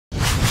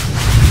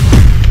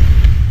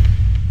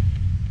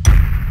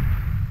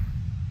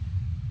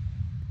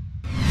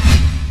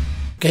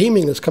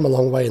Gaming has come a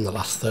long way in the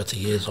last 30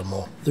 years or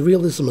more. The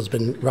realism has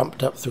been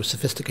ramped up through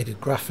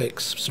sophisticated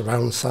graphics,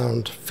 surround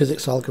sound,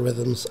 physics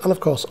algorithms, and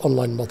of course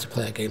online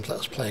multiplayer games let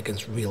us play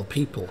against real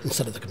people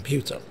instead of the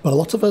computer. But a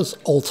lot of us,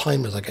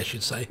 old-timers I guess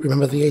you'd say,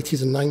 remember the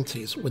 80s and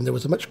 90s when there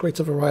was a much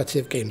greater variety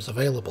of games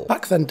available.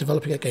 Back then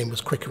developing a game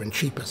was quicker and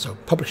cheaper, so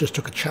publishers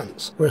took a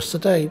chance, whereas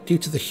today, due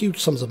to the huge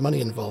sums of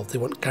money involved, they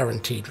want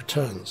guaranteed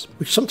returns,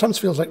 which sometimes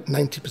feels like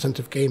 90%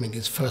 of gaming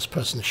is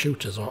first-person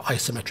shooters or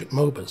isometric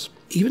MOBAs.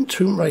 Even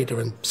Tomb Raider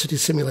and city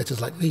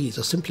simulators like these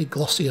are simply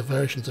glossier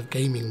versions of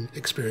gaming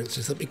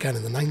experiences that began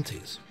in the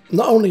 90s.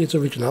 Not only is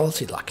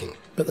originality lacking,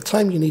 but the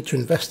time you need to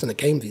invest in a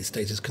game these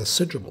days is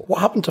considerable. What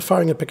happened to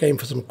firing up a game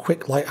for some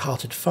quick,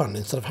 light-hearted fun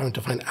instead of having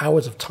to find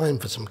hours of time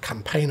for some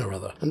campaign or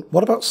other? And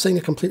what about seeing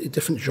a completely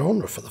different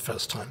genre for the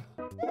first time?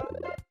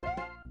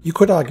 You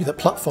could argue that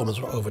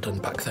platformers were overdone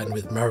back then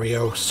with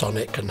Mario,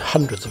 Sonic and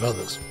hundreds of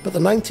others, but the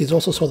 90s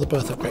also saw the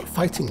birth of great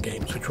fighting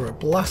games which were a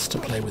blast to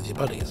play with your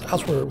buddies,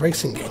 as were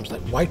racing games like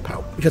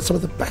Wipeout, which had some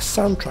of the best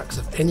soundtracks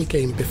of any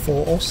game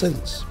before or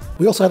since.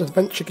 We also had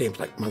adventure games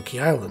like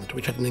Monkey Island,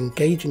 which had an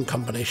engaging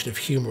combination of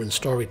humour and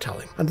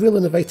storytelling, and real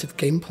innovative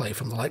gameplay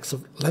from the likes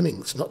of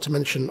Lemmings, not to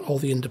mention all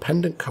the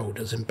independent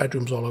coders in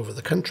bedrooms all over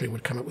the country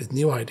would come up with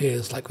new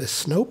ideas like this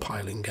snow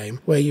piling game,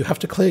 where you have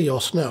to clear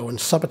your snow and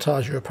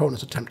sabotage your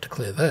opponent's attempt to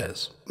clear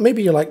theirs.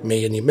 Maybe you're like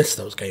me and you miss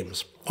those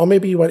games. Or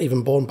maybe you weren't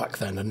even born back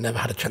then and never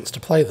had a chance to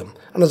play them,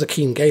 and as a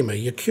keen gamer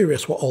you're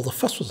curious what all the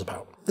fuss was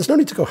about. There's no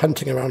need to go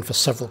hunting around for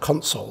several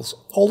consoles.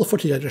 All the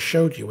footage I just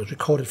showed you was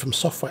recorded from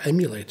software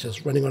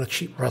emulators running on a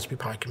cheap Raspberry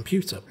Pi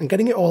computer, and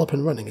getting it all up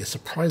and running is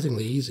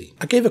surprisingly easy.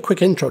 I gave a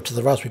quick intro to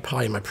the Raspberry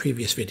Pi in my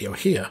previous video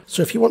here,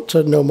 so if you want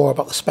to know more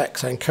about the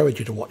specs I encourage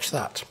you to watch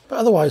that. But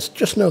otherwise,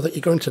 just know that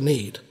you're going to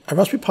need a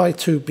Raspberry Pi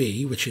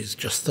 2B, which is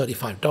just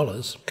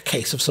 $35, a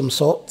case of some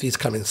sort, these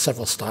come in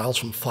several styles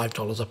from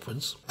 $5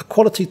 upwards, a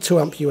quality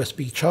 2A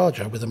USB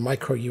charger with a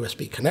micro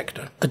USB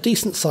connector, a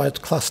decent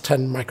sized class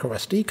 10 micro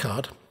SD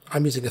card,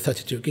 I'm using a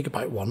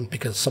 32GB one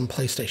because some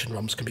PlayStation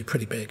ROMs can be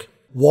pretty big,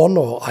 one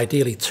or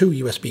ideally two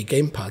USB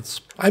gamepads.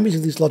 I'm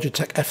using these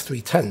Logitech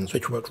F310s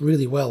which work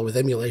really well with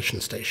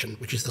Emulation Station,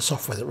 which is the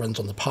software that runs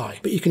on the Pi,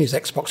 but you can use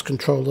Xbox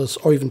controllers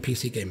or even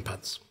PC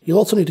gamepads. You'll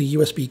also need a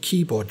USB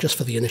keyboard just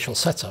for the initial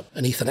setup,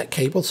 an Ethernet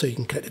cable so you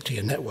can connect it to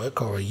your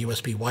network or a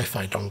USB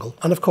Wi-Fi dongle,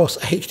 and of course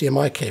a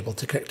HDMI cable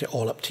to connect it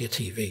all up to your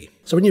TV.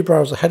 So in your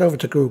browser head over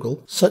to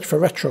Google, search for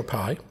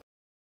RetroPie,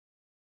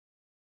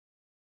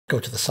 go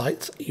to the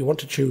site, you want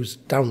to choose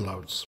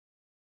Downloads.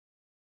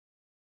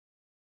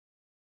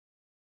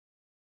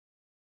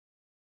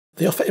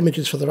 They offer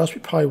images for the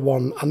Raspberry Pi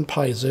 1 and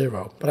Pi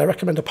 0, but I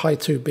recommend a Pi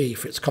 2B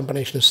for its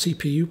combination of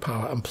CPU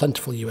power and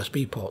plentiful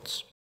USB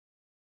ports.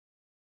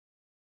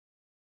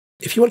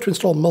 If you want to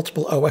install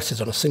multiple OSs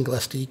on a single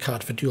SD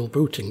card for dual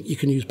booting, you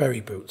can use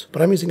Berry Boot,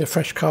 but I'm using a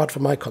fresh card for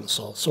my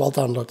console, so I'll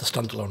download the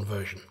standalone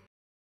version.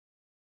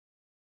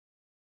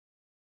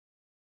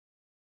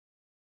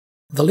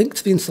 The link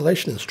to the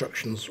installation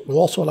instructions will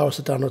also allow us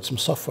to download some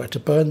software to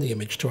burn the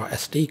image to our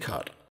SD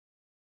card.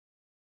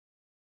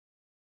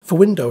 For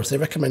Windows, they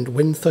recommend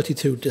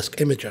Win32 Disk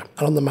Imager,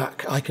 and on the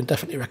Mac, I can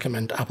definitely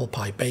recommend Apple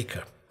Pie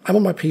Baker. I'm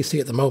on my PC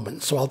at the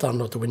moment, so I'll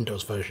download the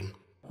Windows version.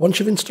 Once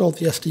you've installed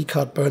the SD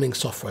card burning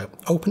software,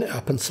 open it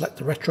up and select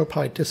the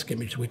RetroPie disk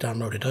image we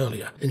downloaded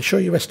earlier. Ensure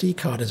your SD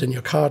card is in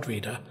your card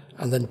reader,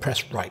 and then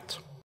press Write.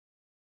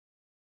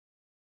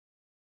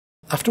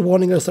 After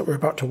warning us that we're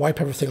about to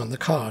wipe everything on the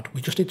card,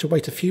 we just need to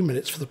wait a few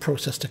minutes for the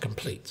process to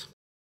complete.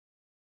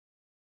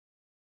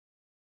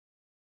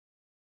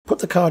 Put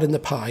the card in the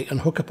Pi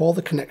and hook up all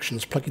the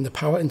connections, plugging the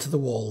power into the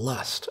wall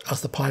last,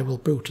 as the Pi will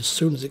boot as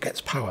soon as it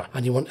gets power,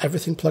 and you want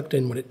everything plugged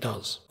in when it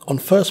does. On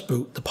first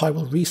boot, the Pi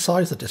will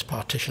resize the disk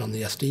partition on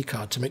the SD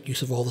card to make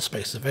use of all the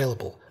space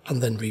available,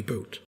 and then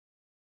reboot.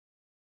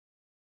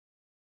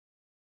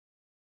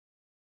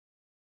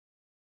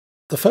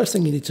 The first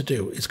thing you need to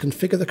do is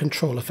configure the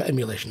controller for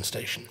Emulation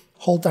Station.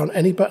 Hold down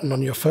any button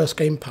on your first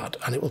gamepad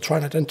and it will try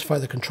and identify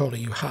the controller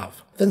you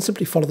have. Then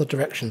simply follow the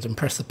directions and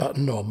press the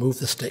button or move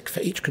the stick for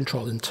each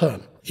control in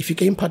turn. If your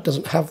gamepad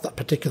doesn't have that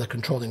particular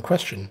control in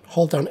question,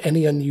 hold down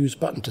any unused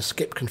button to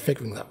skip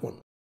configuring that one.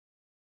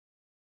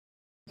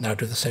 Now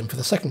do the same for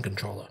the second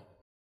controller.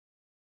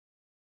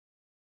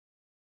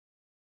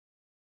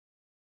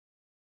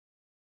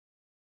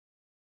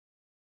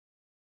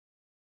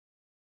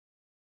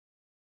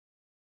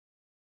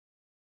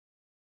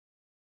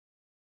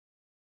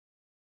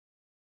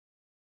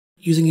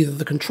 Using either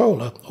the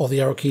controller or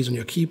the arrow keys on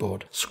your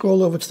keyboard,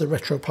 scroll over to the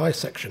RetroPie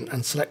section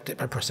and select it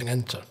by pressing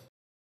Enter.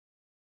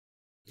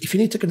 If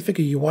you need to configure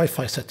your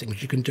Wi-Fi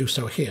settings, you can do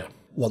so here.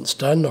 Once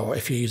done, or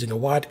if you're using a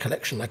wired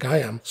connection like I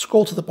am,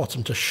 scroll to the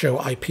bottom to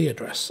Show IP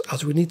address,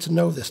 as we need to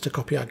know this to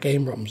copy our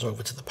game ROMs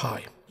over to the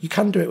Pi. You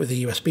can do it with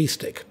a USB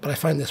stick, but I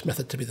find this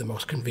method to be the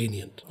most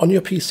convenient. On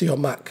your PC or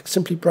Mac,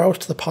 simply browse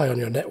to the Pi on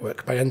your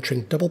network by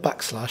entering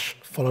 //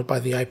 followed by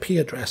the IP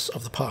address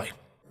of the Pi.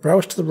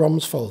 Browse to the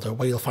ROMs folder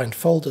where you'll find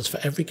folders for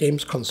every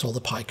games console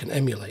the Pi can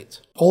emulate.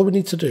 All we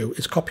need to do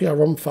is copy our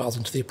ROM files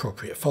into the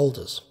appropriate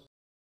folders.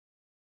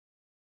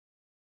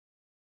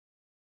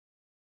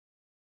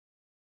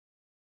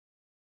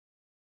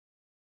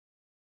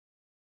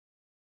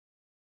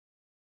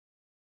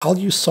 I'll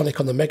use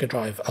Sonic on the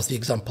Megadrive as the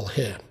example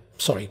here.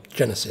 Sorry,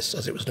 Genesis,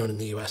 as it was known in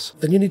the US.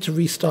 Then you need to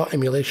restart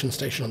Emulation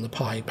Station on the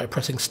Pi by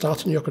pressing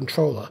Start on your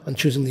controller and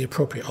choosing the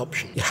appropriate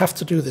option. You have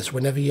to do this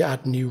whenever you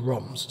add new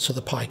ROMs, so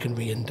the Pi can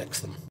re-index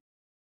them.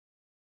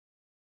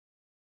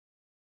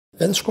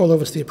 Then scroll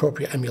over to the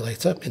appropriate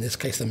emulator, in this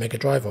case the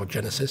Megadrive or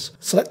Genesis,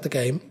 select the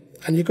game,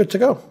 and you're good to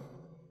go.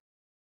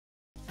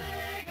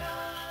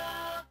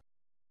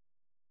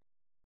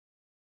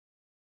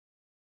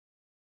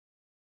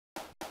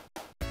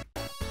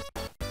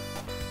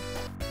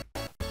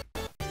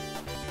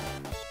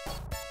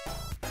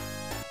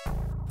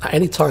 At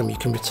any time you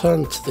can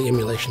return to the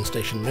Emulation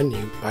Station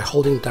menu by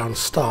holding down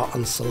Start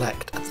and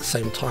Select at the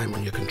same time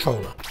on your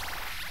controller.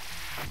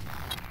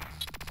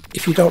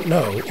 If you don't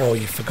know, or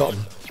you've forgotten,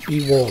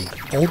 be warned,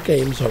 old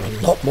games are a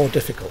lot more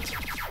difficult.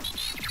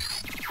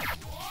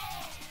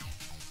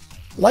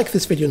 Like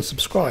this video and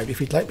subscribe if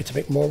you'd like me to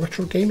make more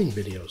retro gaming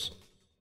videos.